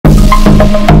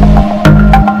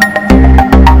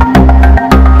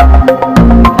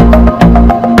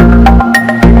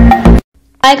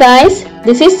Hi guys,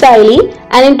 this is Saili,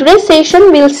 and in today's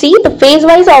session we'll see the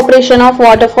phase-wise operation of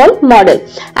waterfall model.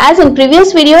 As in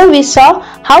previous video we saw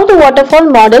how the waterfall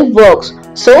model works.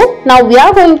 So now we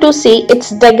are going to see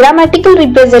its diagrammatical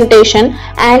representation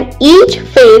and each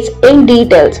phase in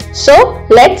details. So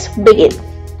let's begin.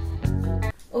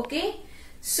 Okay,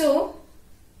 so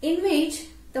in which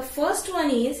the first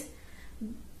one is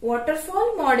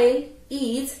waterfall model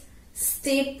is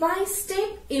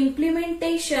step-by-step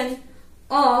implementation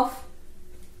of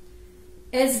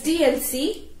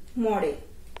SDLC model.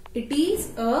 It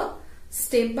is a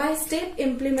step-by-step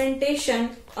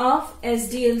implementation of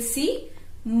SDLC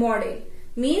model,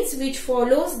 means which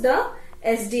follows the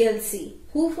SDLC.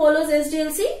 Who follows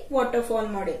SDLC? Waterfall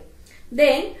model.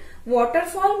 Then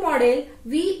waterfall model,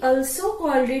 we also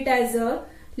called it as a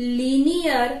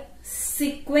linear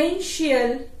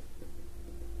sequential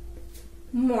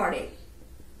model.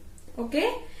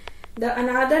 Okay, the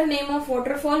another name of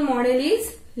waterfall model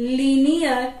is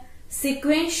linear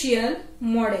sequential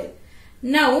model.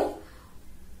 Now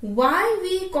why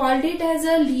we called it as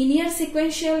a linear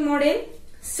sequential model?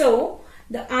 So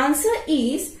the answer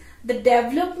is the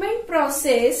development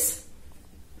process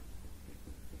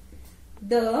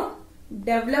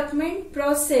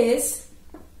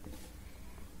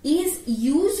is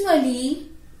usually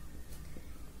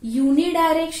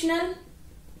unidirectional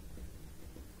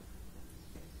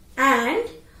and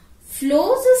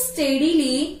flows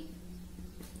steadily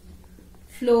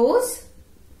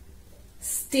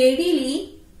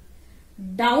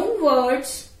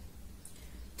downwards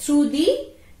through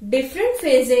the different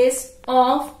phases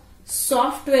of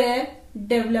software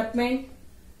development,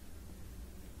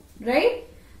 right?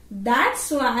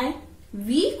 That's why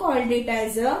we called it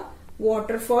as a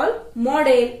waterfall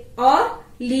model or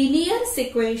linear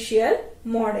sequential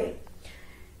model.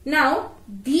 Now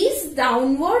this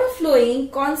downward flowing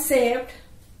concept,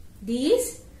 we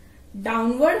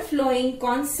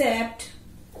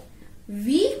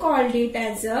called it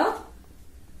as a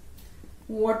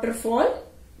waterfall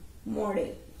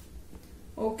model.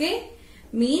 Okay,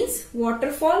 means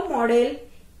waterfall model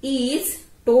is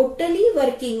totally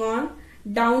working on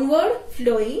downward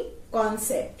flowing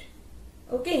concept.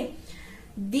 Okay,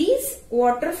 this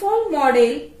waterfall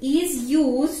model is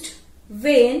used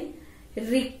when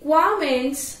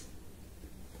requirements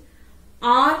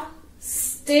are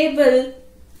stable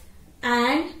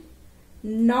and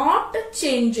not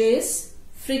changes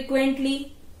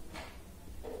frequently,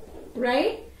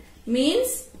 right?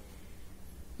 Means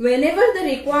whenever the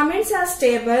requirements are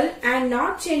stable and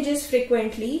not changes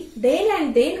frequently, then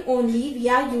and then only we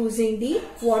are using the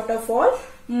waterfall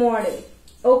model.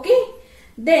 Okay,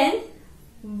 then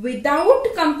without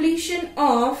completion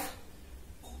of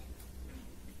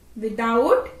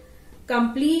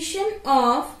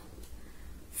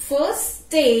first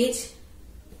stage,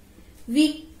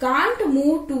 we can't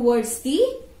move towards the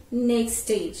next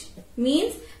stage.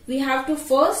 Means we have to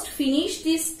first finish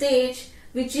this stage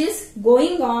which is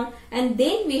going on, and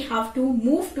then we have to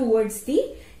move towards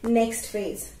the next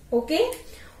phase. Okay,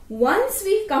 once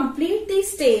we complete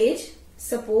this stage,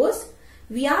 suppose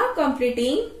we are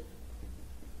completing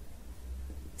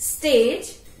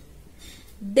stage,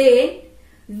 then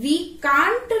we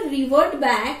can't revert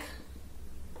back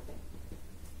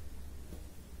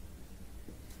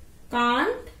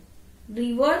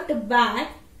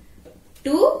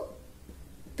to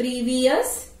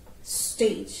previous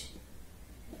stage.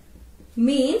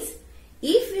 Means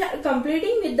if we are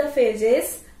completing with the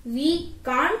phases, we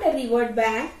can't revert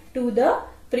back to the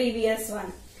previous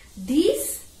one.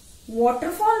 This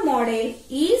waterfall model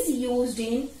is used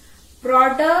in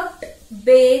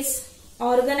product-based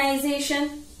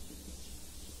organization,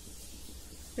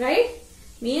 right?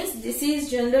 Means this is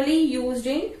generally used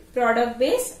in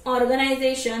product-based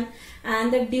organization,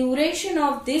 and the duration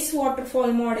of this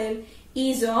waterfall model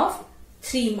is of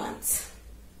 3 months.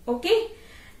 Okay,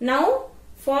 now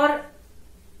for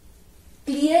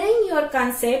clearing your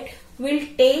concept, we'll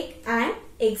take an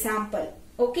example.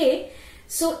 Okay,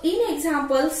 so in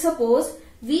example, suppose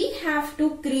we have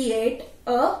to create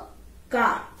a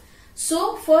car.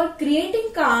 So for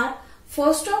creating car,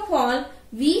 first of all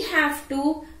we have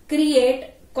to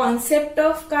create concept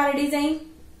of car design,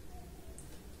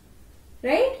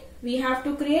 right? We have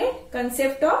to create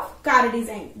concept of car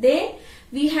design. Then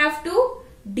we have to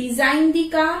design the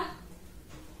car.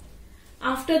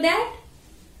 After that,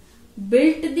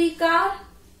 build the car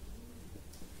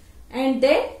and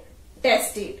then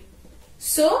test it.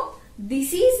 So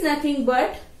this is nothing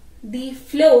but the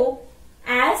flow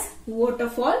as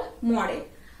waterfall model.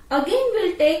 Again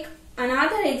we'll take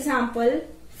another example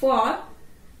for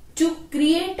to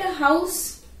create a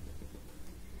house.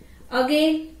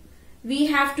 Again, we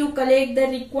have to collect the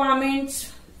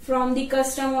requirements from the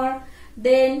customer,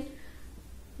 then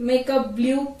make a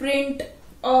blueprint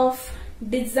of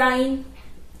design,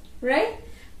 right?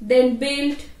 Then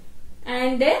build,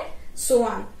 and then so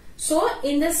on. So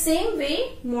in the same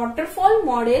way, waterfall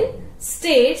model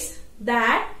states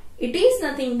that it is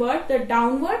nothing but the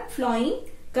downward flowing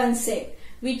concept,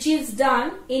 which is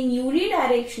done in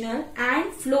unidirectional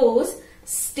and flows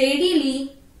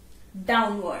steadily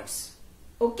downwards.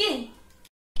 Okay.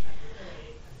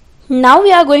 Now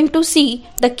we are going to see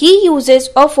the key uses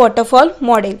of waterfall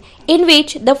model, in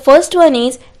which the first one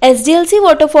is SDLC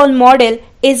waterfall model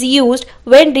is used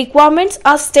when requirements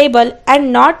are stable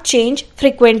and not change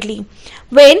frequently.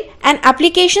 When an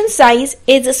application size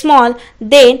is small,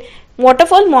 then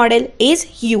waterfall model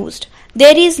is used.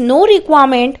 There is no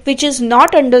requirement which is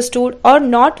not understood or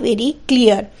not very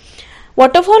clear.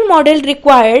 Waterfall model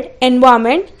required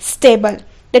environment stable.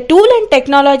 The tool and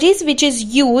technologies which is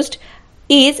used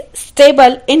is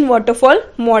stable in waterfall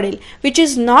model, which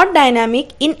is not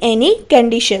dynamic in any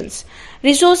conditions.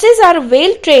 Resources are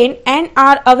well trained and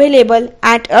are available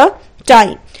at a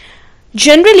time.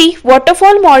 Generally,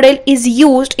 waterfall model is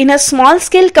used in a small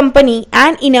scale company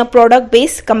and in a product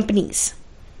based companies.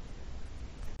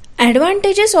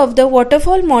 Advantages of the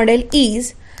waterfall model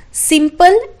is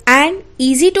simple and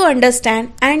easy to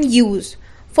understand and use.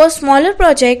 For smaller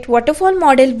project, waterfall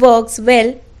model works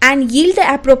well and yield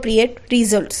the appropriate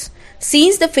results.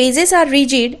 Since the phases are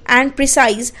rigid and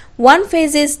precise, one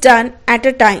phase is done at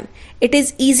a time. It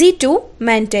is easy to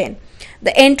maintain.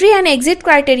 The entry and exit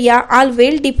criteria are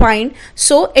well defined,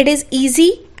 so it is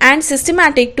easy and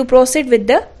systematic to proceed with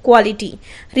the quality.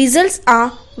 Results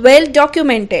are well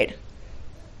documented.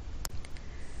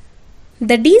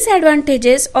 The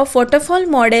disadvantages of waterfall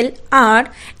model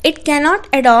are it cannot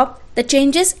adopt the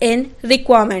changes in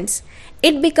requirements.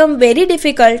 It becomes very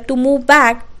difficult to move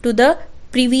back to the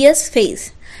previous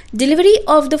phase. Delivery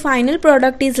of the final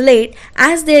product is late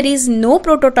as there is no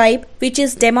prototype which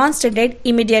is demonstrated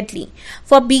immediately.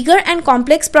 For bigger and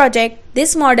complex projects,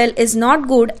 this model is not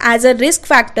good as a risk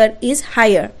factor is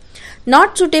higher.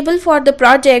 Not suitable for the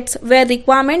projects where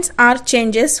requirements are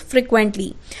changes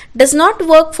frequently. Does not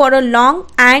work for a long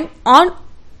and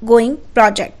ongoing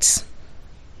projects.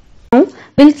 Now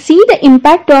we'll see the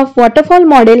impact of waterfall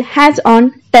model has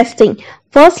on testing.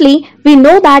 Firstly, we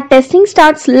know that testing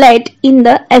starts late in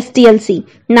the SDLC.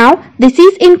 Now, this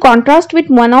is in contrast with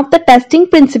one of the testing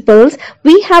principles.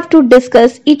 We have to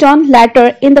discuss it on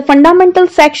later in the fundamental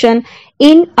section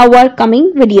in our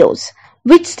coming videos,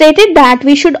 which stated that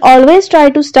we should always try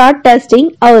to start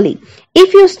testing early.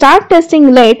 If you start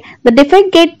testing late, the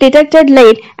defect gets detected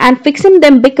late and fixing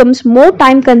them becomes more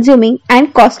time consuming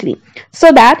and costly.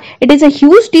 So that it is a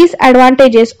huge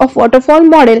disadvantages of waterfall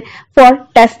model for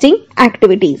testing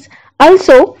activities.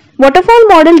 Also, waterfall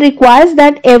model requires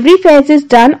that every phase is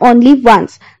done only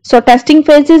once. So testing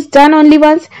phase is done only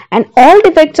once and all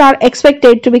defects are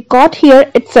expected to be caught here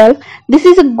itself. This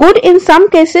is good in some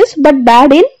cases but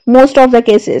bad in most of the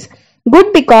cases.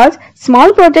 Good because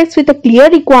small projects with a clear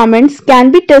requirements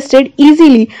can be tested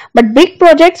easily, but big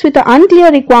projects with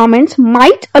unclear requirements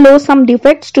might allow some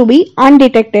defects to be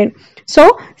undetected.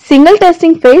 So single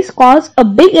testing phase causes a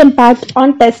big impact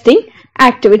on testing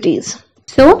activities.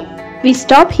 So we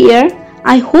stop here.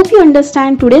 I hope you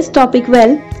understand today's topic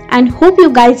well and hope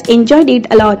you guys enjoyed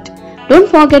it a lot. Don't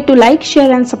forget to like,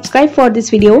 share and subscribe for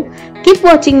this video. Keep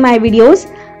watching my videos.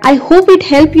 I hope it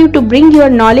helped you to bring your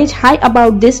knowledge high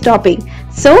about this topic.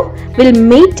 So we'll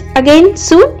meet again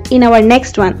soon in our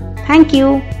next one. Thank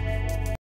you.